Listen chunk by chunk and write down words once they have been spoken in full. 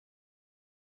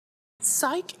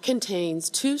Cyc contains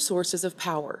two sources of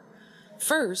power.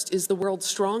 First is the world's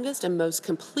strongest and most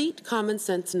complete common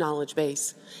sense knowledge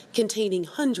base, containing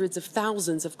hundreds of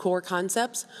thousands of core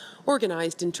concepts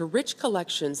organized into rich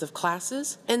collections of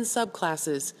classes and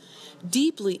subclasses,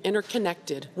 deeply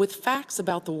interconnected with facts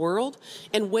about the world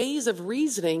and ways of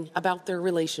reasoning about their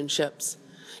relationships.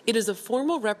 It is a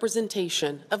formal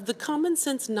representation of the common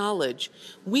sense knowledge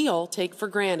we all take for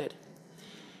granted.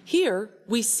 Here,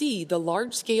 we see the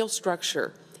large-scale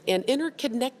structure and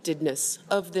interconnectedness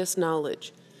of this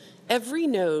knowledge. Every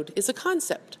node is a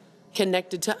concept,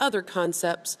 connected to other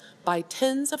concepts by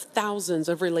tens of thousands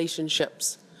of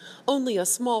relationships, only a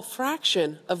small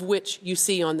fraction of which you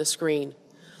see on the screen.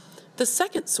 The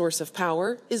second source of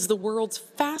power is the world's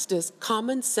fastest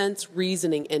common sense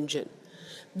reasoning engine.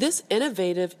 This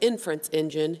innovative inference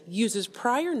engine uses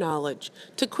prior knowledge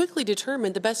to quickly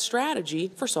determine the best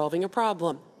strategy for solving a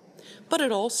problem. But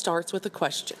it all starts with a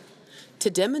question. To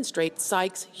demonstrate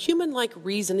Cyc's human-like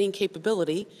reasoning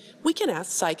capability, we can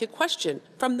ask Cyc a question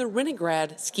from the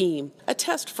Renegade scheme, a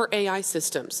test for AI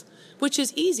systems, which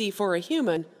is easy for a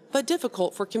human but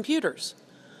difficult for computers.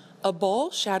 A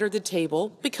ball shattered the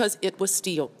table because it was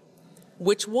steel.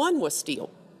 Which one was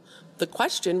steel? The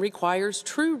question requires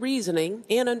true reasoning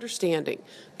and understanding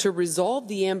to resolve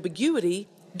the ambiguity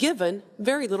given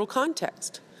very little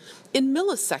context. In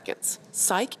milliseconds,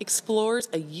 Cyc explores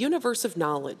a universe of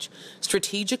knowledge,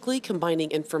 strategically combining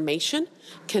information,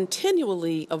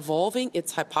 continually evolving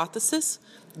its hypothesis,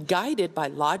 guided by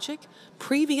logic,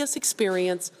 previous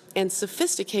experience, and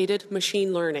sophisticated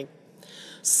machine learning.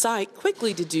 Cyc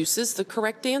quickly deduces the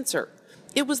correct answer.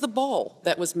 It was the ball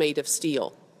that was made of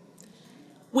steel.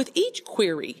 With each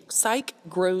query, Cyc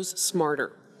grows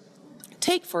smarter.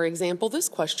 Take, for example, this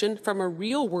question from a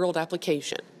real-world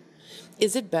application.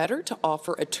 Is it better to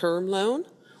offer a term loan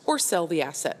or sell the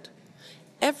asset?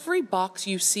 Every box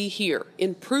you see here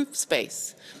in proof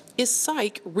space is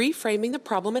Cyc reframing the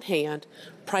problem at hand,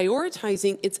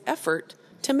 prioritizing its effort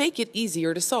to make it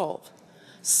easier to solve.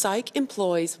 Cyc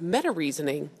employs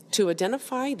meta-reasoning to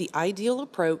identify the ideal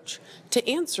approach to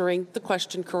answering the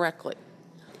question correctly.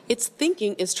 Its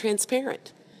thinking is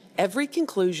transparent. Every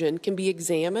conclusion can be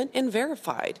examined and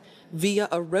verified via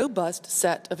a robust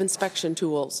set of inspection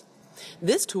tools.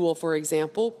 This tool, for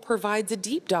example, provides a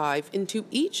deep dive into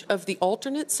each of the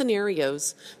alternate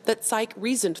scenarios that Cyc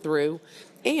reasoned through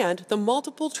and the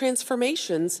multiple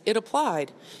transformations it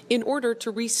applied in order to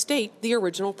restate the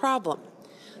original problem,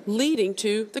 leading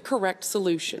to the correct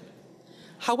solution.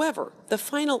 However, the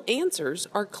final answers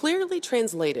are clearly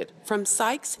translated from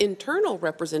Cyc's internal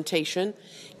representation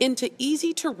into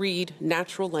easy-to-read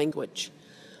natural language.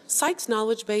 Cyc's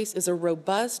knowledge base is a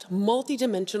robust,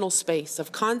 multidimensional space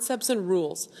of concepts and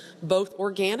rules, both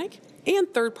organic and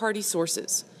third-party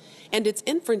sources. And its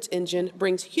inference engine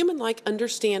brings human-like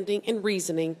understanding and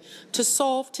reasoning to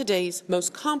solve today's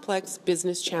most complex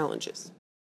business challenges.